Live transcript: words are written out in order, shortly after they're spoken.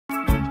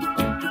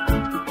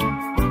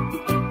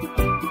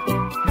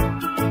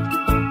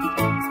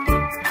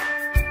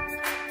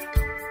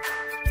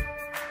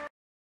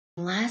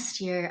Last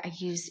year, I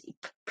used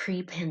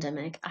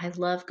pre-pandemic. I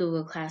love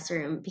Google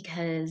Classroom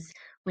because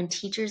when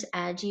teachers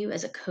add you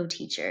as a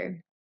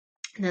co-teacher,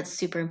 and that's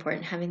super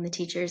important, having the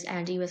teachers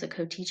add you as a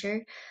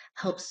co-teacher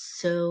helps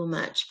so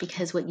much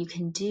because what you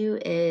can do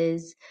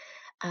is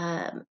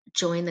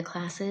join the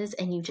classes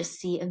and you just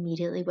see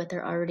immediately what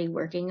they're already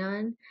working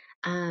on.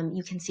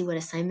 You can see what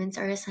assignments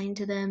are assigned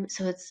to them.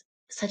 So it's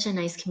such a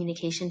nice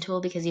communication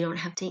tool because you don't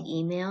have to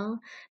email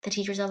the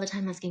teachers all the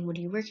time asking, what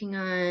are you working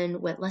on?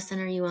 What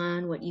lesson are you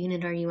on? What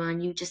unit are you on?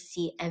 You just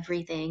see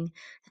everything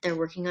that they're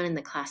working on in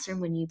the classroom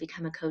when you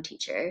become a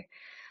co-teacher.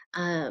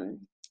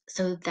 Um,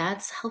 so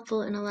that's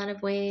helpful in a lot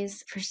of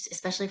ways,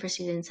 especially for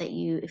students that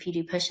if you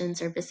do push-in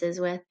services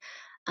with.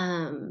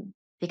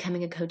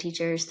 Becoming a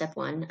co-teacher, step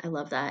one, I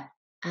love that.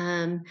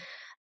 Um,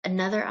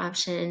 Another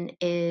option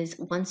is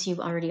once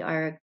you already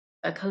are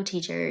a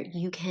co-teacher,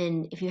 you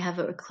can, if you have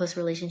a close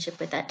relationship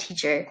with that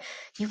teacher,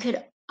 you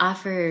could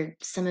offer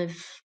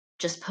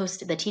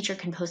the teacher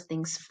can post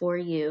things for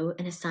you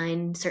and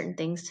assign certain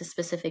things to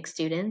specific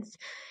students.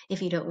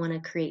 If you don't want to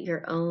create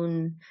your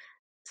own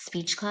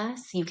speech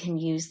class, you can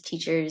use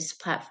teachers'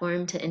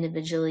 platform to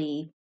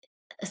individually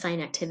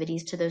assign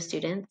activities to those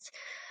students.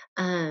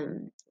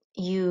 Um,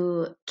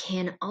 you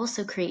can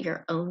also create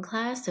your own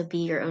class, so be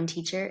your own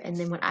teacher. And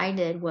then what I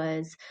did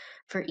was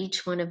for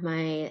each one of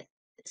my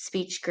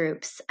speech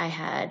groups, I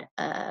had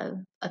a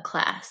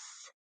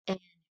class, and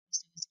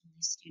so it was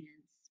only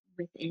students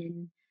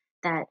within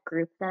that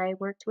group that I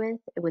worked with.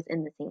 It was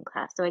in the same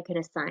class, so I could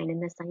assign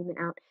an assignment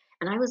out.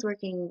 And I was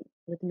working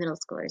with middle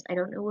schoolers. I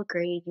don't know what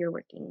grades you're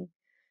working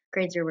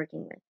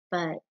with,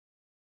 but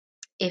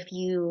if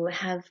you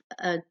have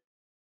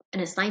an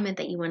assignment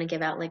that you want to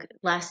give out. Like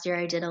last year,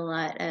 I did a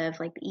lot of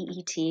like the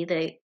EET,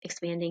 the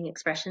expanding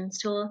expressions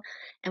tool.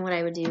 And what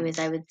I would do is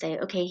I would say,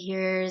 okay,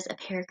 here's a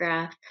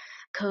paragraph,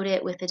 code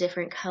it with the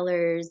different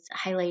colors,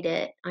 highlight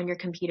it on your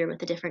computer with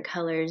the different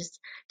colors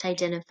to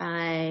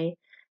identify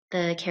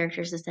the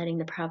characters, the setting,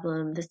 the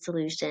problem, the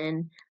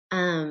solution.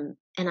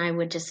 And I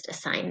would just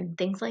assign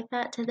things like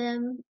that to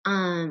them,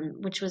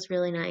 which was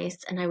really nice.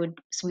 And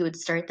so we would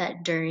start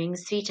that during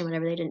speech, and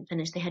whatever they didn't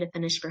finish, they had to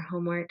finish for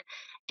homework.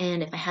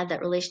 And if I had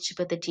that relationship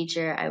with the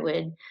teacher, I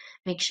would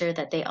make sure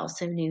that they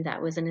also knew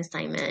that was an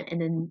assignment.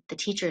 And then the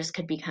teachers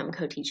could become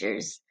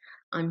co-teachers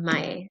on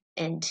my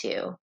end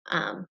too,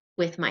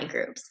 with my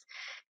groups.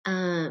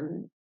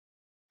 Um,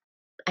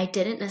 I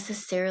didn't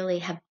necessarily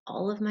have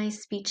all of my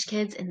speech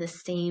kids in the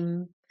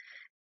same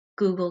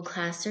Google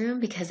Classroom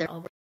because they're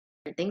all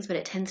different things, but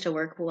it tends to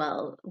work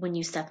well when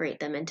you separate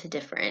them into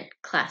different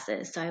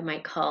classes. So I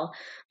might call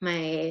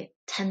my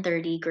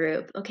 10:30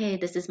 group, okay,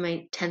 this is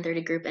my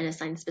 10:30 group, and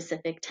assign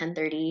specific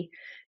 10:30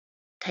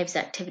 types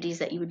of activities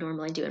that you would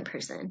normally do in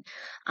person.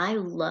 I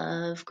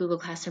love Google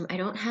Classroom.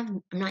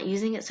 I'm not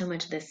using it so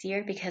much this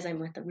year because I'm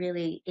with the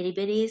really itty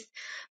bitties,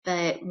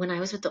 but when I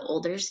was with the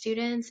older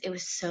students, it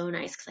was so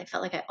nice because I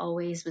felt like I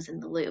always was in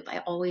the loop. I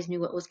always knew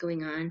what was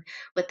going on,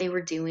 what they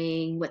were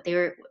doing, what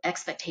their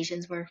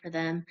expectations were for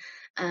them.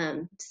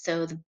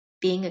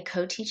 Being a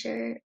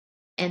co-teacher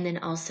and then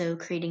also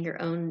creating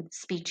your own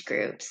speech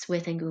groups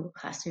within Google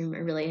Classroom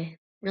are really,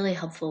 really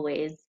helpful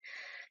ways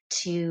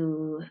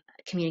to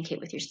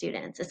communicate with your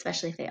students,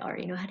 especially if they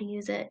already know how to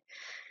use it.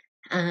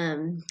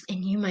 And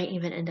you might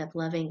even end up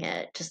loving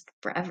it just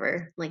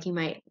forever. Like you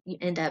might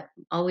end up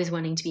always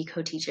wanting to be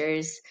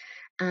co-teachers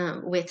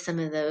with some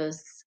of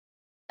those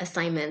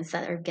assignments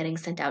that are getting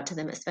sent out to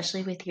them,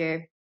 especially with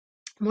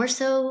more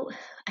so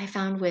I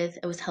found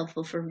it was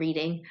helpful for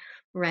reading,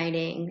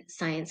 writing,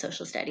 science,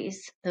 social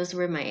studies. Those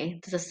were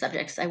the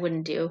subjects I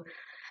wouldn't do.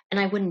 And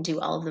I wouldn't do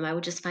all of them. I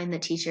would just find the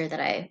teacher that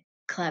I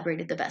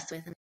collaborated the best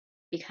with and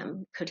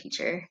become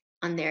co-teacher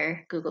on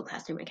their Google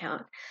Classroom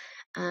account.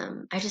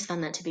 I just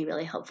found that to be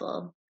really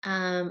helpful.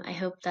 I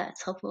hope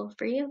that's helpful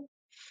for you.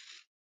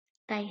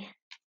 Bye.